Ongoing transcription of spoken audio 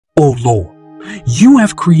O Lord. You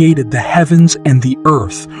have created the heavens and the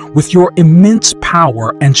earth with your immense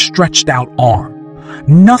power and stretched out arm.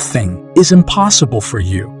 Nothing is impossible for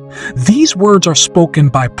you. These words are spoken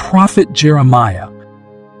by Prophet Jeremiah.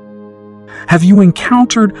 Have you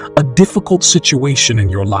encountered a difficult situation in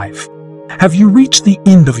your life? Have you reached the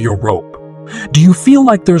end of your rope? Do you feel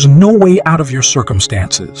like there's no way out of your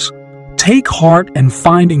circumstances? Take heart and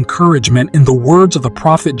find encouragement in the words of the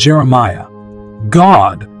prophet Jeremiah.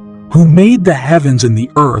 God, who made the heavens and the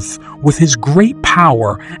earth with his great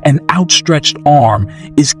power and outstretched arm,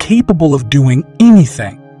 is capable of doing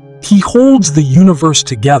anything. He holds the universe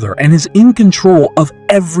together and is in control of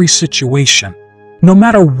every situation. No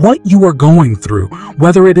matter what you are going through,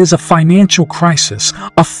 whether it is a financial crisis,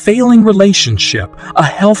 a failing relationship, a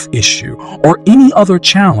health issue, or any other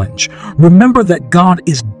challenge, remember that God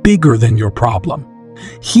is bigger than your problem.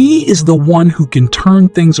 He is the one who can turn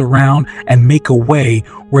things around and make a way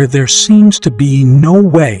where there seems to be no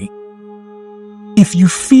way. If you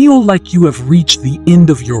feel like you have reached the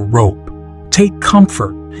end of your rope, take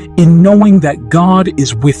comfort in knowing that God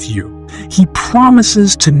is with you. He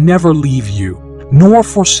promises to never leave you nor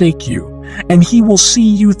forsake you, and he will see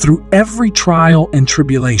you through every trial and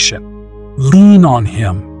tribulation. Lean on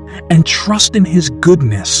him and trust in his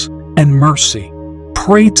goodness and mercy.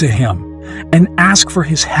 Pray to him and ask for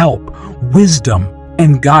his help, wisdom,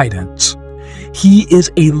 and guidance. He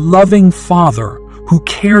is a loving Father who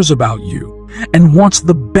cares about you and wants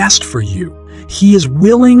the best for you. He is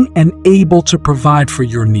willing and able to provide for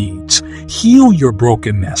your needs, heal your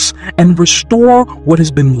brokenness, and restore what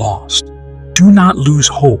has been lost. Do not lose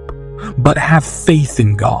hope, but have faith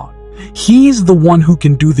in God. He is the one who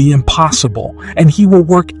can do the impossible, and he will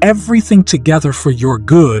work everything together for your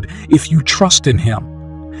good if you trust in him.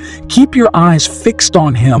 Keep your eyes fixed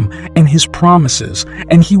on him and his promises,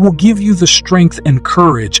 and he will give you the strength and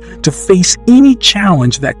courage to face any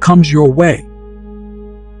challenge that comes your way.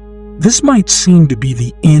 This might seem to be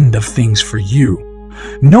the end of things for you.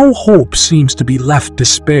 No hope seems to be left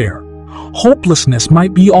despair. Hopelessness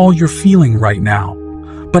might be all you're feeling right now.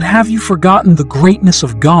 But have you forgotten the greatness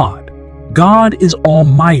of God? God is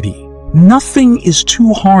almighty. Nothing is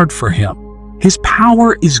too hard for him. His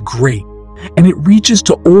power is great, and it reaches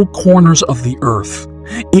to all corners of the earth.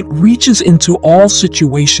 It reaches into all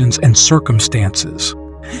situations and circumstances.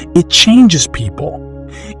 It changes people.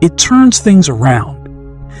 It turns things around.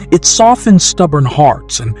 It softens stubborn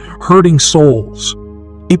hearts and hurting souls.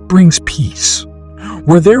 It brings peace.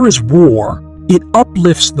 Where there is war, it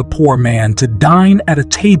uplifts the poor man to dine at a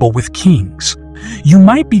table with kings. You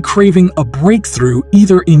might be craving a breakthrough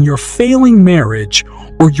either in your failing marriage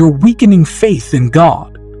or your weakening faith in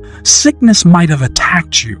God. Sickness might have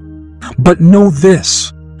attacked you, but know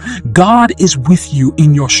this: God is with you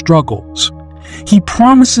in your struggles. He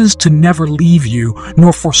promises to never leave you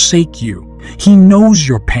nor forsake you. He knows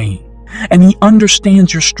your pain, and he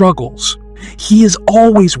understands your struggles. He is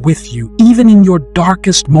always with you, even in your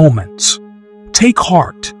darkest moments. Take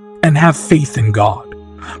heart and have faith in God.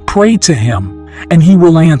 Pray to him, and he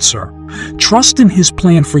will answer. Trust in his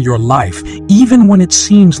plan for your life, even when it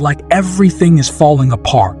seems like everything is falling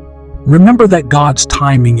apart. Remember that God's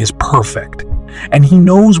timing is perfect, and he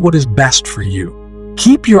knows what is best for you.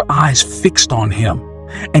 Keep your eyes fixed on him,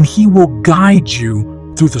 and he will guide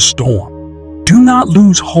you through the storm. Do not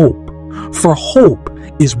lose hope, for hope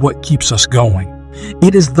is what keeps us going.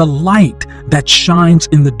 It is the light that shines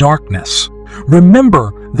in the darkness.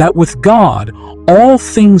 Remember that with God, all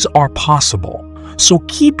things are possible. So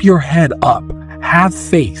keep your head up, have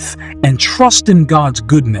faith, and trust in God's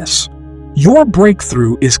goodness. Your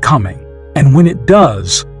breakthrough is coming, and when it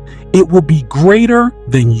does, it will be greater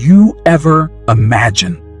than you ever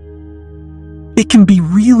imagined. It can be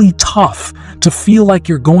really tough to feel like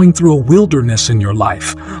you're going through a wilderness in your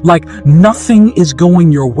life, like nothing is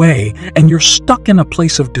going your way and you're stuck in a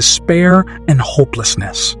place of despair and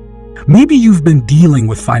hopelessness. Maybe you've been dealing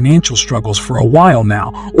with financial struggles for a while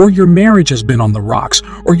now, or your marriage has been on the rocks,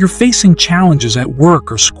 or you're facing challenges at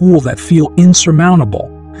work or school that feel insurmountable.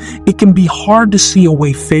 It can be hard to see a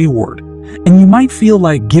way forward, and you might feel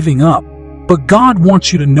like giving up, but God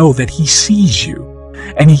wants you to know that he sees you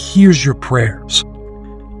and he hears your prayers.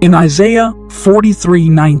 In Isaiah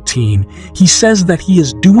 43:19, he says that he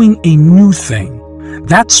is doing a new thing.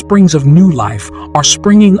 That springs of new life are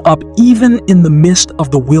springing up even in the midst of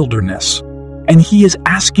the wilderness. And he is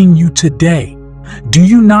asking you today, do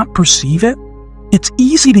you not perceive it? It's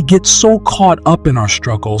easy to get so caught up in our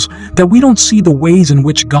struggles that we don't see the ways in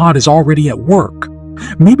which God is already at work.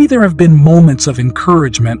 Maybe there have been moments of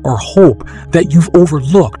encouragement or hope that you've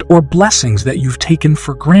overlooked, or blessings that you've taken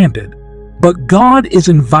for granted. But God is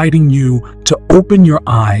inviting you to open your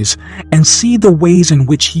eyes and see the ways in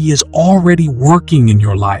which He is already working in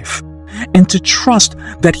your life, and to trust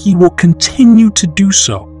that He will continue to do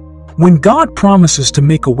so. When God promises to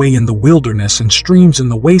make a way in the wilderness and streams in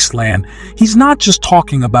the wasteland, He's not just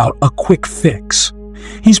talking about a quick fix.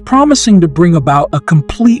 He's promising to bring about a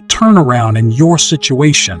complete turnaround in your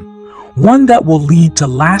situation, one that will lead to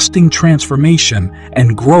lasting transformation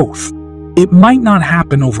and growth. It might not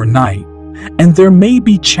happen overnight, and there may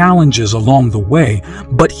be challenges along the way,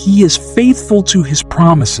 but He is faithful to His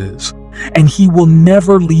promises, and He will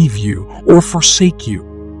never leave you or forsake you.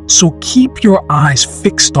 So keep your eyes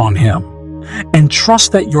fixed on Him and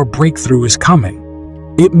trust that your breakthrough is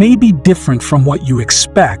coming. It may be different from what you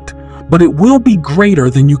expect, but it will be greater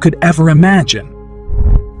than you could ever imagine.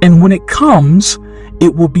 And when it comes,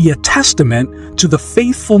 it will be a testament to the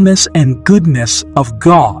faithfulness and goodness of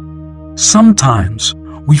God. Sometimes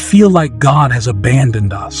we feel like God has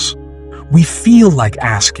abandoned us. We feel like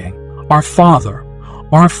asking, Our Father,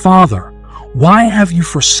 why have you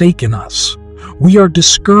forsaken us?" We are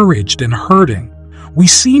discouraged and hurting. We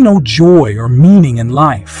see no joy or meaning in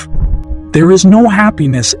life. There is no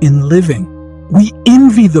happiness in living. We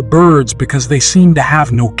envy the birds because they seem to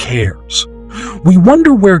have no cares. We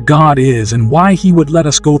wonder where God is and why He would let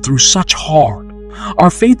us go through such hard. Our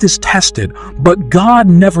faith is tested, but God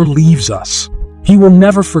never leaves us. He will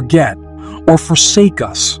never forget or forsake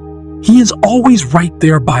us. He is always right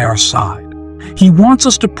there by our side. He wants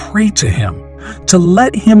us to pray to Him, to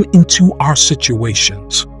let Him into our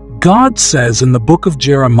situations. God says in the book of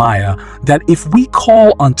Jeremiah that if we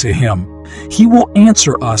call unto Him, He will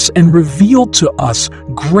answer us and reveal to us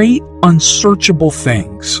great, unsearchable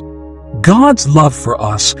things. God's love for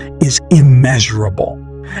us is immeasurable,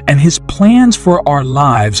 and His plans for our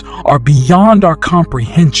lives are beyond our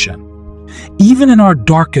comprehension. Even in our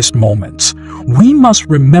darkest moments, we must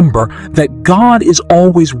remember that God is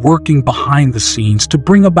always working behind the scenes to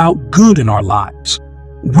bring about good in our lives.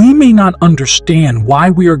 We may not understand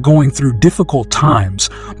why we are going through difficult times,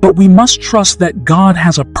 but we must trust that God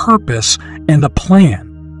has a purpose and a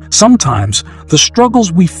plan. Sometimes, the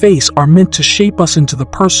struggles we face are meant to shape us into the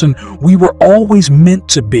person we were always meant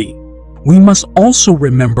to be. We must also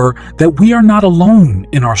remember that we are not alone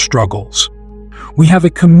in our struggles. We have a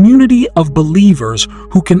community of believers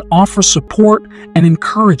who can offer support and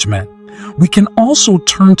encouragement. We can also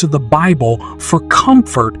turn to the Bible for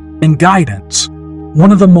comfort and guidance.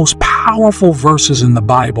 One of the most powerful verses in the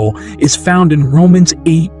Bible is found in Romans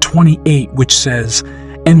 8:28, which says,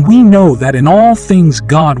 "And we know that in all things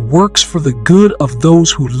God works for the good of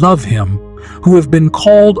those who love Him, who have been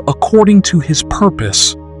called according to His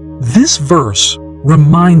purpose." This verse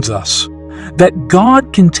reminds us that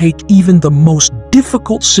God can take even the most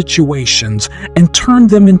difficult situations and turn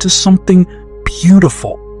them into something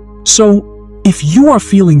beautiful. So, if you are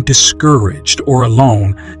feeling discouraged or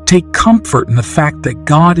alone, take comfort in the fact that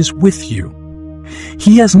God is with you.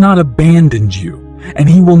 He has not abandoned you, and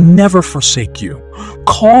He will never forsake you.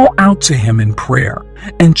 Call out to Him in prayer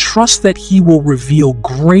and trust that He will reveal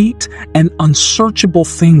great and unsearchable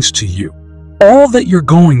things to you. All that you're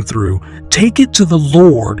going through, take it to the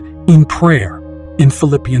Lord in prayer. In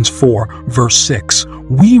Philippians 4, verse 6,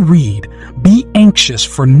 we read, "Be anxious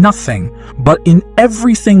for nothing, but in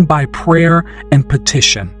everything by prayer and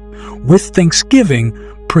petition. With thanksgiving,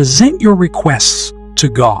 present your requests to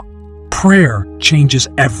God." Prayer changes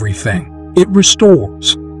everything. It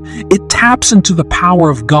restores. It taps into the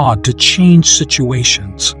power of God to change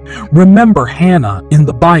situations. Remember Hannah in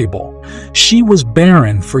the Bible. She was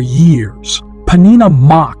barren for years. Peninnah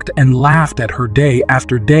mocked and laughed at her day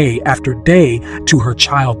after day after day to her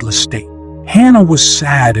childless state. Hannah was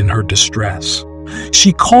sad in her distress.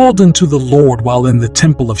 She called unto the Lord while in the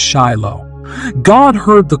temple of Shiloh. God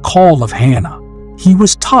heard the call of Hannah. He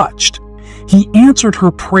was touched. He answered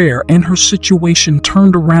her prayer and her situation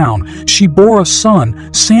turned around. She bore a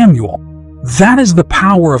son, Samuel. That is the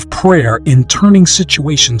power of prayer in turning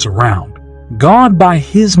situations around. God, by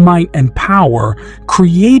His might and power,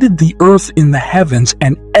 created the earth in the heavens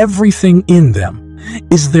and everything in them.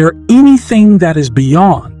 Is there anything that is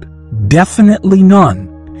beyond? Definitely none.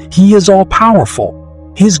 He is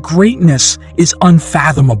all-powerful. His greatness is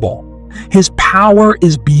unfathomable. His power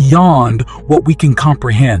is beyond what we can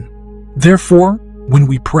comprehend. Therefore, when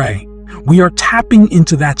we pray, we are tapping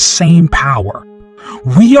into that same power.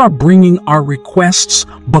 We are bringing our requests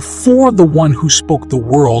before the one who spoke the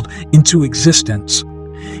world into existence.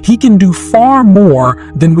 He can do far more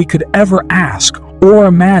than we could ever ask or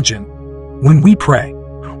imagine. When we pray,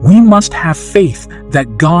 We must have faith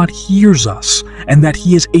that God hears us and that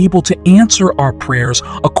He is able to answer our prayers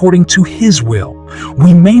according to His will.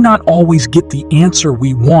 We may not always get the answer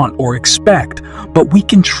we want or expect, but we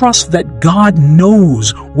can trust that God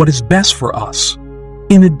knows what is best for us.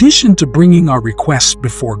 In addition to bringing our requests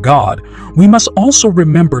before God, we must also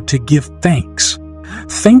remember to give thanks.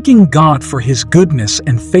 Thanking God for His goodness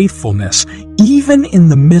and faithfulness, even in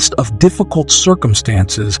the midst of difficult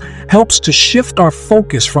circumstances, helps to shift our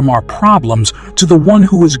focus from our problems to the one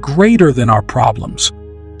who is greater than our problems.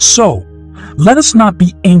 So, let us not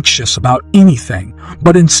be anxious about anything,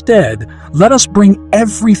 but instead, let us bring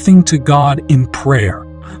everything to God in prayer.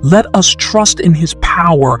 Let us trust in His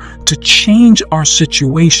power to change our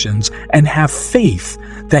situations and have faith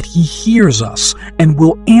that He hears us and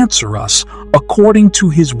will answer us according to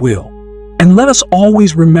His will. And let us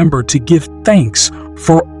always remember to give thanks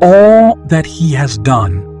for all that He has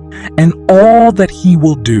done and all that He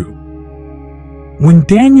will do. When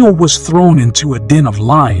Daniel was thrown into a den of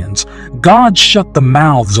lions, God shut the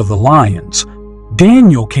mouths of the lions.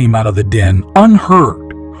 Daniel came out of the den unhurt.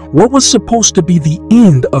 What was supposed to be the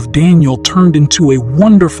end of Daniel turned into a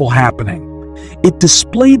wonderful happening. It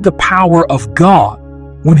displayed the power of God.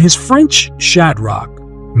 When his friends Shadrach,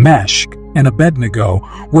 Meshach, and Abednego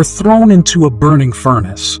were thrown into a burning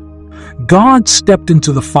furnace, God stepped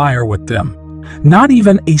into the fire with them. Not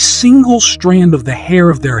even a single strand of the hair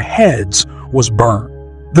of their heads was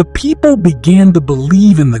burned. The people began to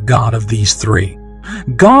believe in the God of these three.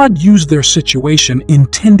 God used their situation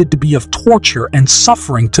intended to be of torture and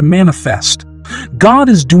suffering to manifest. God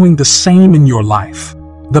is doing the same in your life.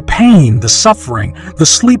 The pain, the suffering, the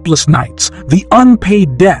sleepless nights, the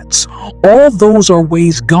unpaid debts, all those are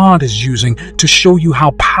ways God is using to show you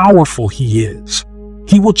how powerful He is.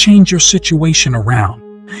 He will change your situation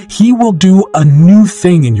around. He will do a new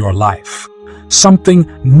thing in your life, something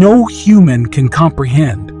no human can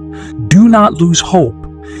comprehend. Do not lose hope.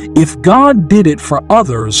 If God did it for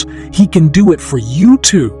others, He can do it for you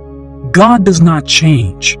too. God does not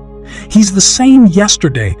change. He's the same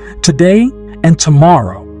yesterday, today, and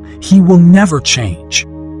tomorrow. He will never change.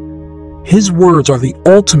 His words are the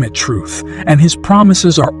ultimate truth, and His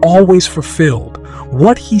promises are always fulfilled.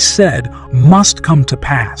 What He said must come to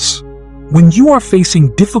pass. When you are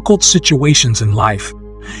facing difficult situations in life,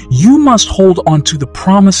 you must hold on to the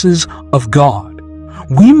promises of God.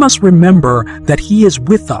 We must remember that He is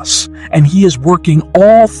with us and He is working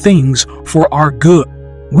all things for our good.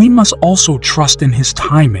 We must also trust in His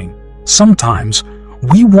timing. Sometimes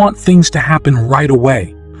we want things to happen right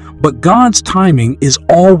away, but God's timing is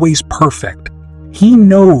always perfect. He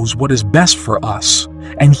knows what is best for us,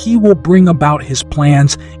 and He will bring about His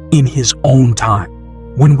plans in His own time.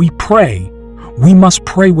 When we pray, we must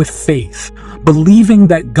pray with faith, believing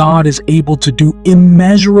that God is able to do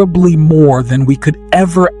immeasurably more than we could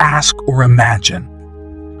ever ask or imagine.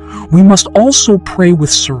 We must also pray with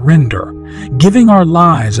surrender, giving our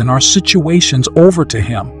lives and our situations over to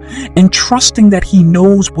Him, and trusting that He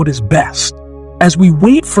knows what is best. As we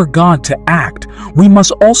wait for God to act, we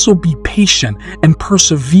must also be patient and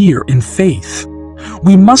persevere in faith.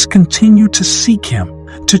 We must continue to seek Him,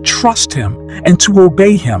 to trust Him, and to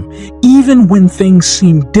obey Him, even when things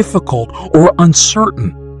seem difficult or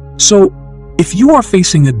uncertain. So, if you are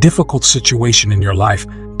facing a difficult situation in your life,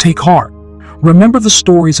 take heart. Remember the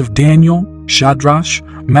stories of Daniel, Shadrach,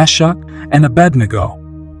 Meshach, and Abednego.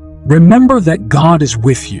 Remember that God is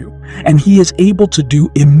with you, and He is able to do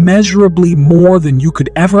immeasurably more than you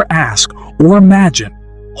could ever ask or imagine.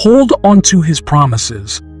 Hold on to His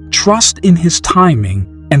promises, trust in His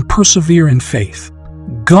timing, and persevere in faith.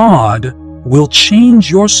 God will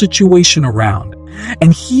change your situation around,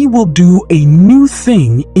 and He will do a new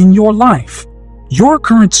thing in your life. Your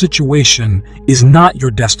current situation is not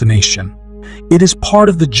your destination. It is part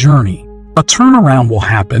of the journey. A turnaround will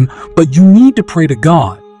happen, but you need to pray to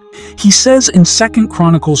God. He says in 2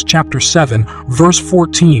 Chronicles chapter 7, verse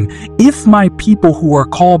 14, "If my people who are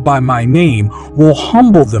called by my name will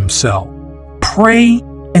humble themselves, pray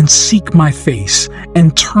and seek my face,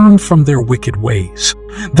 and turn from their wicked ways,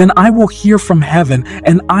 then I will hear from heaven,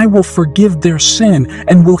 and I will forgive their sin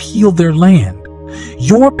and will heal their land."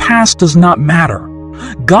 Your past does not matter.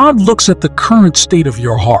 God looks at the current state of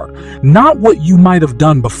your heart, not what you might have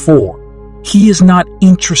done before. He is not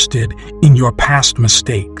interested in your past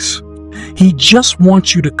mistakes. He just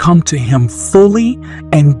wants you to come to Him fully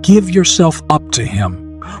and give yourself up to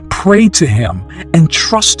Him. Pray to Him and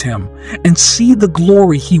trust Him and see the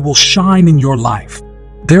glory He will shine in your life.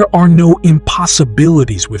 There are no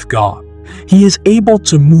impossibilities with God. He is able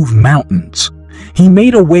to move mountains. He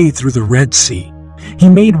made a way through the Red Sea. He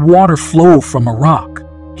made water flow from a rock.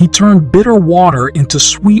 He turned bitter water into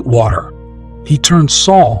sweet water. He turned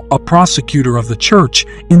Saul, a prosecutor of the church,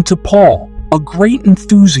 into Paul, a great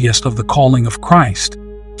enthusiast of the calling of Christ.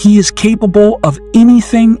 He is capable of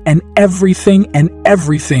anything, and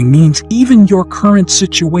everything means even your current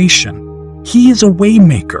situation. He is a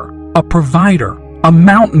waymaker, a provider, a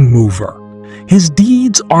mountain mover. His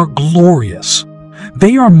deeds are glorious.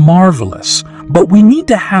 They are marvelous, but we need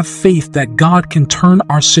to have faith that God can turn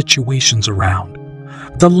our situations around.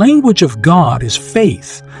 The language of God is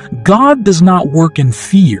faith. God does not work in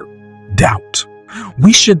fear, doubt.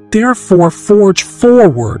 We should therefore forge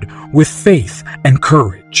forward with faith and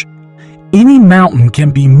courage. Any mountain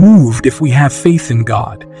can be moved if we have faith in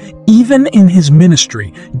God. Even in his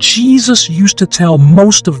ministry, Jesus used to tell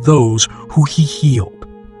most of those who he healed,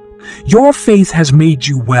 "Your faith has made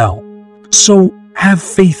you well, so have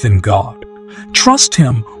faith in God. Trust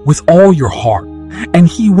him with all your heart, and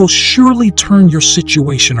he will surely turn your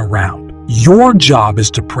situation around." Your job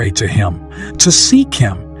is to pray to him, to seek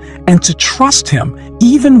him, and to trust him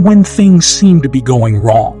even when things seem to be going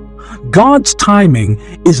wrong. God's timing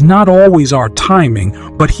is not always our timing,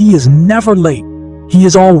 but he is never late. He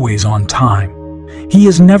is always on time. He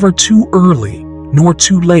is never too early nor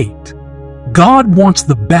too late. God wants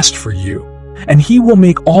the best for you, and he will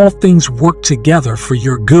make all things work together for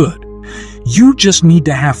your good. You just need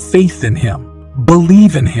to have faith in him,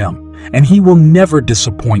 believe in him, and he will never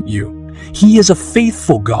disappoint you. He is a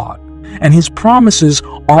faithful God, and his promises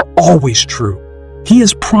are always true. He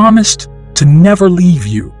has promised to never leave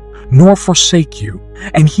you nor forsake you,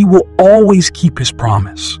 and he will always keep his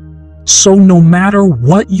promise. So no matter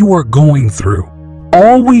what you are going through,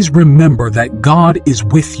 always remember that God is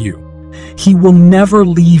with you. He will never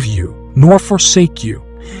leave you nor forsake you.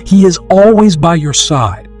 He is always by your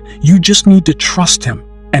side. You just need to trust him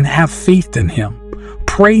and have faith in him.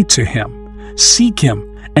 Pray to him, seek him,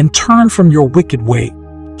 and turn from your wicked way.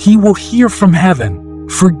 He will hear from heaven,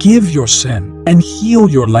 forgive your sin, and heal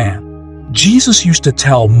your land. Jesus used to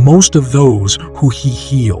tell most of those who he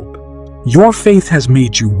healed, "Your faith has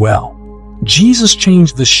made you well." Jesus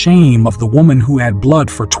changed the shame of the woman who had blood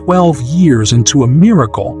for 12 years into a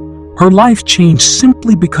miracle. Her life changed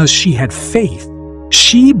simply because she had faith.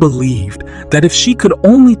 She believed that if she could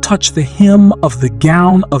only touch the hem of the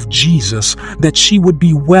gown of Jesus, that she would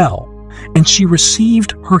be well, and she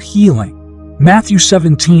received her healing. Matthew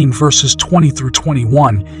 17 verses 20 through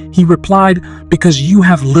 21, he replied, "Because you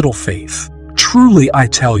have little faith. Truly I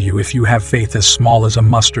tell you, if you have faith as small as a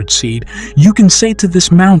mustard seed, you can say to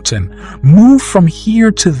this mountain, 'Move from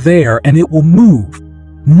here to there,' and it will move.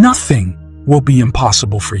 Nothing will be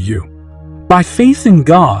impossible for you." By faith in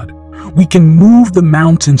God, we can move the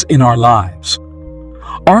mountains in our lives.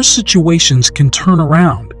 Our situations can turn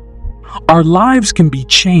around. Our lives can be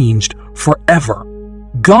changed forever.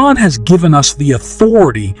 God has given us the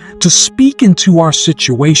authority to speak into our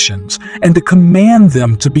situations and to command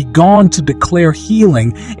them to be gone, to declare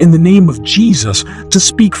healing in the name of Jesus, to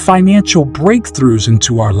speak financial breakthroughs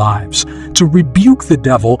into our lives, to rebuke the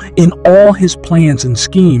devil in all his plans and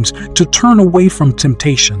schemes, to turn away from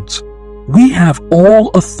temptations. We have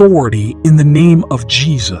all authority in the name of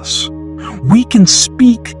Jesus. We can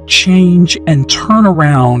speak, change, and turn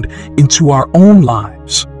around into our own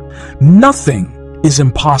lives. Nothing is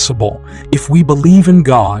impossible if we believe in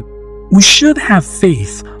God. We should have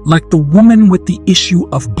faith like the woman with the issue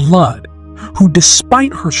of blood, who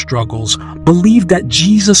despite her struggles believed that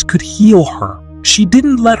Jesus could heal her. She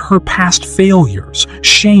didn't let her past failures,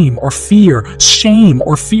 shame or fear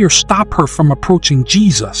stop her from approaching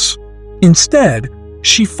Jesus. Instead,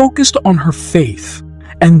 she focused on her faith,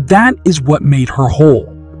 and that is what made her whole.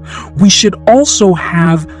 We should also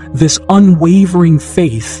have this unwavering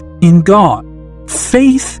faith in God.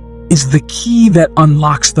 Faith is the key that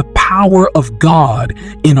unlocks the power of God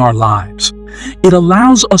in our lives. It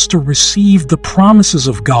allows us to receive the promises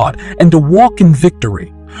of God and to walk in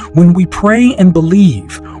victory. When we pray and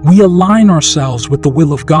believe, we align ourselves with the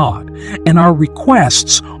will of God, and our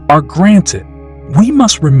requests are granted. We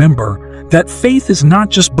must remember that faith is not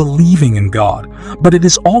just believing in God, but it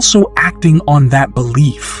is also acting on that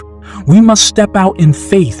belief. We must step out in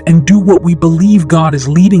faith and do what we believe God is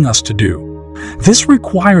leading us to do. This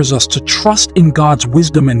requires us to trust in God's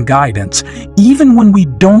wisdom and guidance, even when we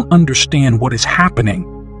don't understand what is happening.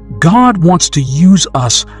 God wants to use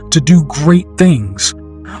us to do great things,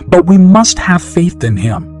 but we must have faith in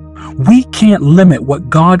Him. We can't limit what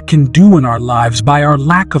God can do in our lives by our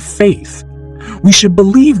lack of faith. We should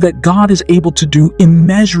believe that God is able to do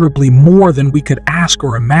immeasurably more than we could ask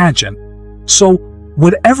or imagine. So,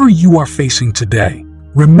 whatever you are facing today,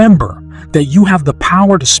 remember that you have the power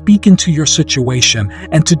power to speak into your situation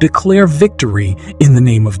and to declare victory in the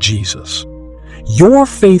name of Jesus. Your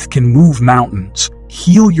faith can move mountains,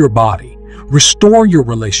 heal your body, restore your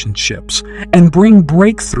relationships, and bring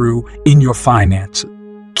breakthrough in your finances.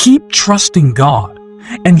 Keep trusting God,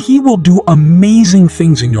 and He will do amazing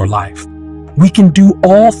things in your life. We can do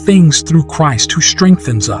all things through Christ who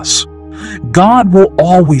strengthens us. God will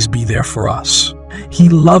always be there for us. He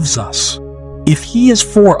loves us. If He is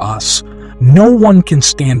for us, no one can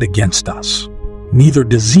stand against us. Neither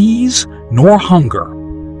disease, nor hunger,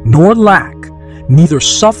 nor lack, neither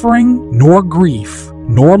suffering, nor grief,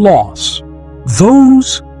 nor loss.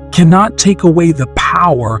 Those cannot take away the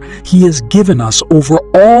power He has given us over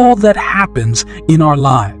all that happens in our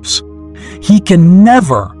lives. He can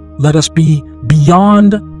never let us be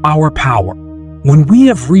beyond our power. When we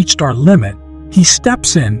have reached our limit, He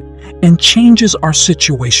steps in and changes our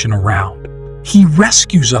situation around. He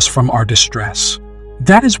rescues us from our distress.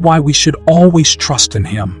 That is why we should always trust in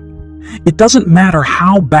Him. It doesn't matter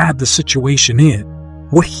how bad the situation is.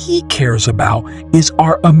 What He cares about is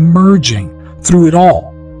our emerging through it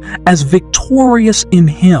all as victorious in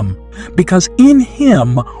Him, because in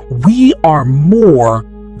Him we are more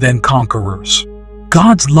than conquerors.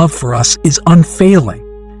 God's love for us is unfailing.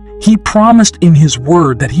 He promised in His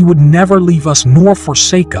word that He would never leave us nor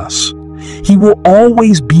forsake us. He will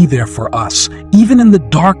always be there for us, even in the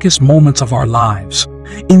darkest moments of our lives.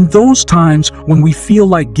 In those times when we feel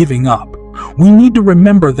like giving up, we need to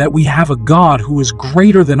remember that we have a God who is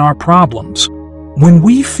greater than our problems. When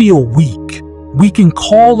we feel weak, we can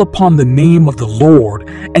call upon the name of the Lord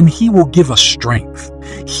and He will give us strength.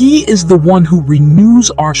 He is the one who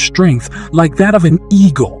renews our strength like that of an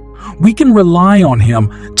eagle. We can rely on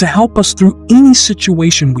Him to help us through any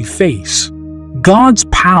situation we face. God's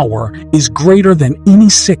power is greater than any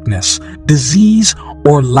sickness, disease,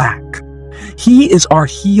 or lack. He is our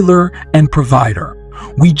healer and provider.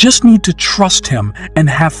 We just need to trust Him and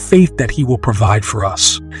have faith that He will provide for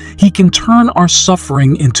us. He can turn our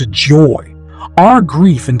suffering into joy, our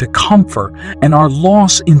grief into comfort, and our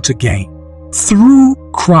loss into gain. Through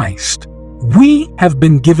Christ, we have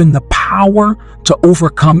been given the power to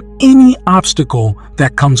overcome any obstacle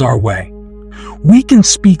that comes our way. We can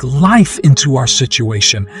speak life into our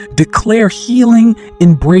situation, declare healing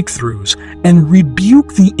in breakthroughs, and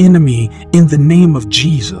rebuke the enemy in the name of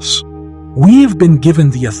Jesus. We have been given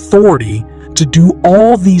the authority to do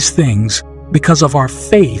all these things because of our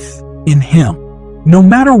faith in Him. No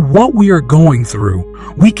matter what we are going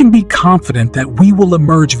through, we can be confident that we will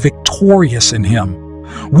emerge victorious in Him.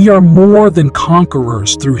 We are more than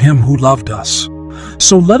conquerors through Him who loved us.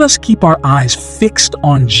 So let us keep our eyes fixed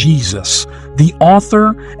on Jesus, the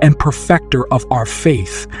author and perfecter of our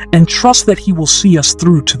faith, and trust that He will see us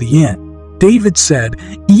through to the end. David said,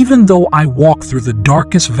 "Even though I walk through the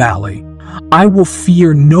darkest valley, I will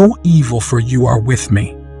fear no evil, for you are with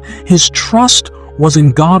me." His trust was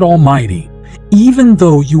in God Almighty. Even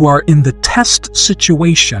though you are in the test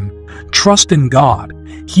situation, trust in God.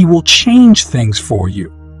 He will change things for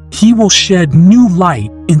you. He will shed new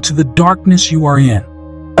light into the darkness you are in.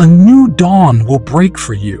 A new dawn will break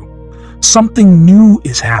for you. Something new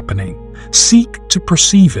is happening. Seek to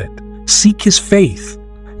perceive it. Seek His faith.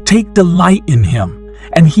 Take delight in Him,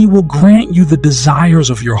 and He will grant you the desires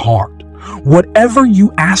of your heart. Whatever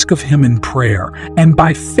you ask of Him in prayer, and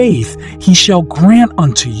by faith He shall grant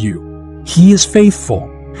unto you. He is faithful.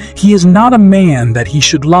 He is not a man that He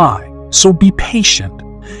should lie, so be patient.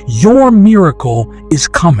 Your miracle is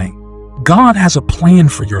coming. God has a plan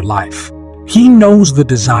for your life. He knows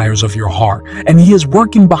the desires of your heart, and He is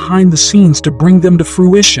working behind the scenes to bring them to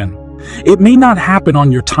fruition. It may not happen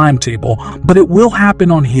on your timetable, but it will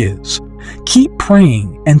happen on His. Keep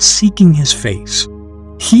praying and seeking His face.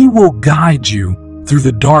 He will guide you through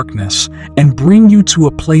the darkness and bring you to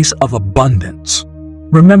a place of abundance.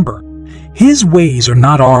 Remember, His ways are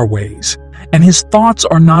not our ways, and His thoughts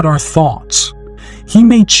are not our thoughts. He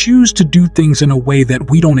may choose to do things in a way that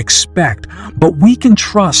we don't expect, but we can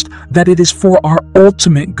trust that it is for our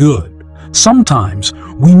ultimate good. Sometimes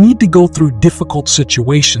we need to go through difficult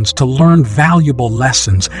situations to learn valuable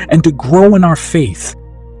lessons and to grow in our faith.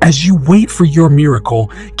 As you wait for your miracle,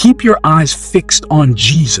 keep your eyes fixed on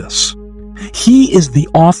Jesus. He is the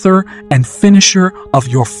author and finisher of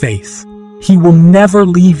your faith. He will never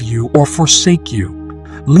leave you or forsake you.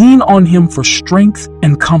 Lean on Him for strength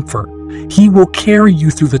and comfort. He will carry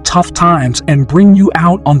you through the tough times and bring you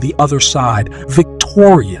out on the other side,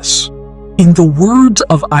 victorious. In the words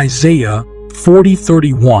of Isaiah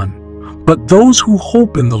 40:31, "But those who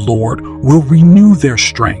hope in the Lord will renew their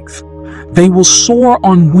strength. They will soar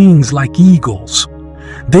on wings like eagles.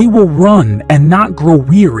 They will run and not grow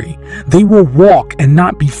weary. They will walk and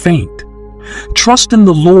not be faint. Trust in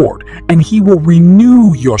the Lord, and He will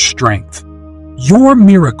renew your strength. Your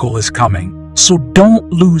miracle is coming, so don't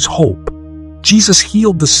lose hope. Jesus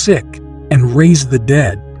healed the sick and raised the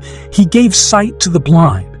dead. He gave sight to the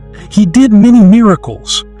blind. He did many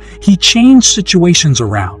miracles. He changed situations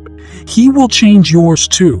around. He will change yours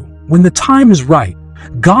too. When the time is right,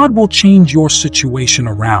 God will change your situation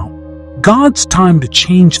around. God's time to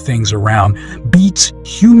change things around beats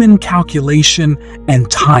human calculation and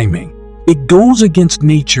timing. It goes against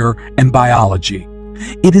nature and biology.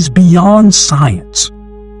 It is beyond science.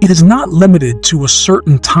 It is not limited to a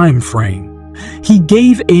certain time frame. He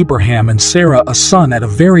gave Abraham and Sarah a son at a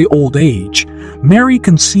very old age. Mary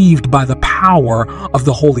conceived by the power of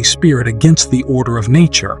the Holy Spirit against the order of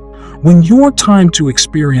nature. When your time to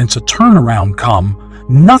experience a turnaround comes,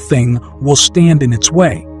 nothing will stand in its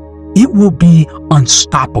way. It will be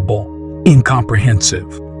unstoppable, incomprehensive.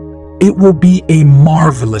 It will be a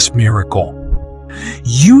marvelous miracle.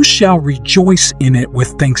 You shall rejoice in it with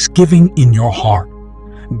thanksgiving in your heart.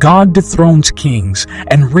 God dethrones kings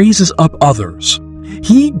and raises up others.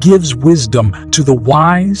 He gives wisdom to the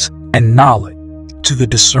wise and knowledge to the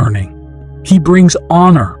discerning. He brings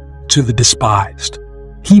honor to the despised.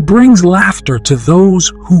 He brings laughter to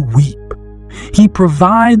those who weep. He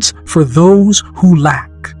provides for those who lack.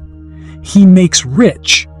 He makes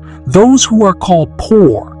rich those who are called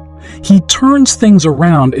poor. He turns things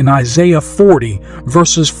around in Isaiah 40,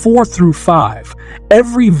 verses 4 through 5.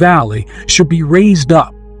 Every valley shall be raised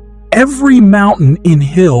up, every mountain and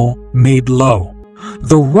hill made low.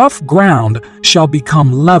 The rough ground shall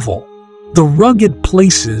become level, the rugged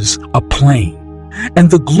places a plain.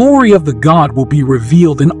 And the glory of the God will be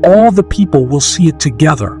revealed, and all the people will see it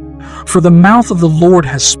together. For the mouth of the Lord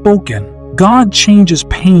has spoken. God changes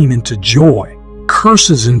pain into joy,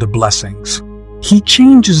 curses into blessings. He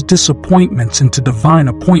changes disappointments into divine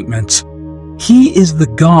appointments. He is the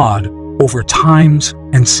God over times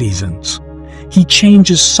and seasons. He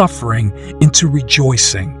changes suffering into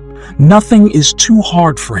rejoicing. Nothing is too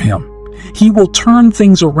hard for Him. He will turn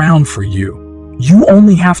things around for you. You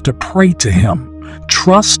only have to pray to Him,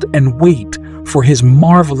 trust and wait for His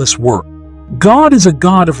marvelous work. God is a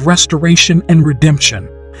God of restoration and redemption.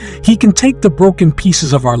 He can take the broken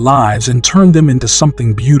pieces of our lives and turn them into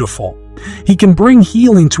something beautiful. He can bring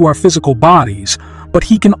healing to our physical bodies, but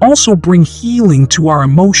He can also bring healing to our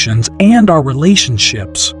emotions and our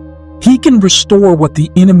relationships. He can restore what the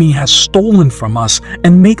enemy has stolen from us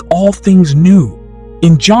and make all things new.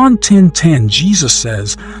 In John 10:10, Jesus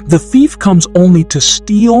says, "The thief comes only to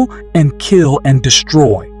steal and kill and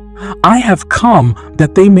destroy. I have come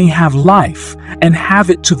that they may have life and have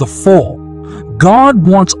it to the full." God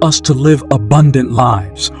wants us to live abundant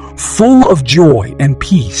lives, full of joy and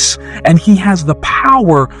peace, and He has the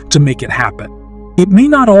power to make it happen. It may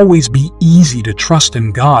not always be easy to trust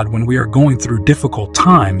in God when we are going through difficult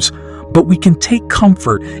times, but we can take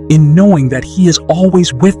comfort in knowing that He is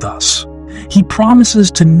always with us. He promises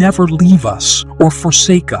to never leave us or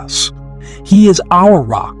forsake us. He is our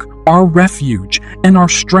rock, our refuge, and our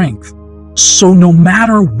strength. So no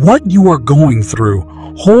matter what you are going through,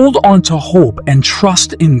 hold on to hope and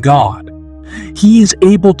trust in God. He is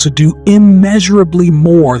able to do immeasurably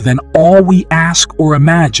more than all we ask or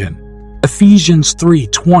imagine. Ephesians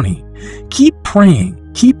 3:20. Keep praying,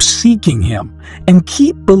 keep seeking Him, and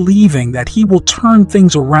keep believing that He will turn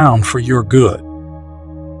things around for your good.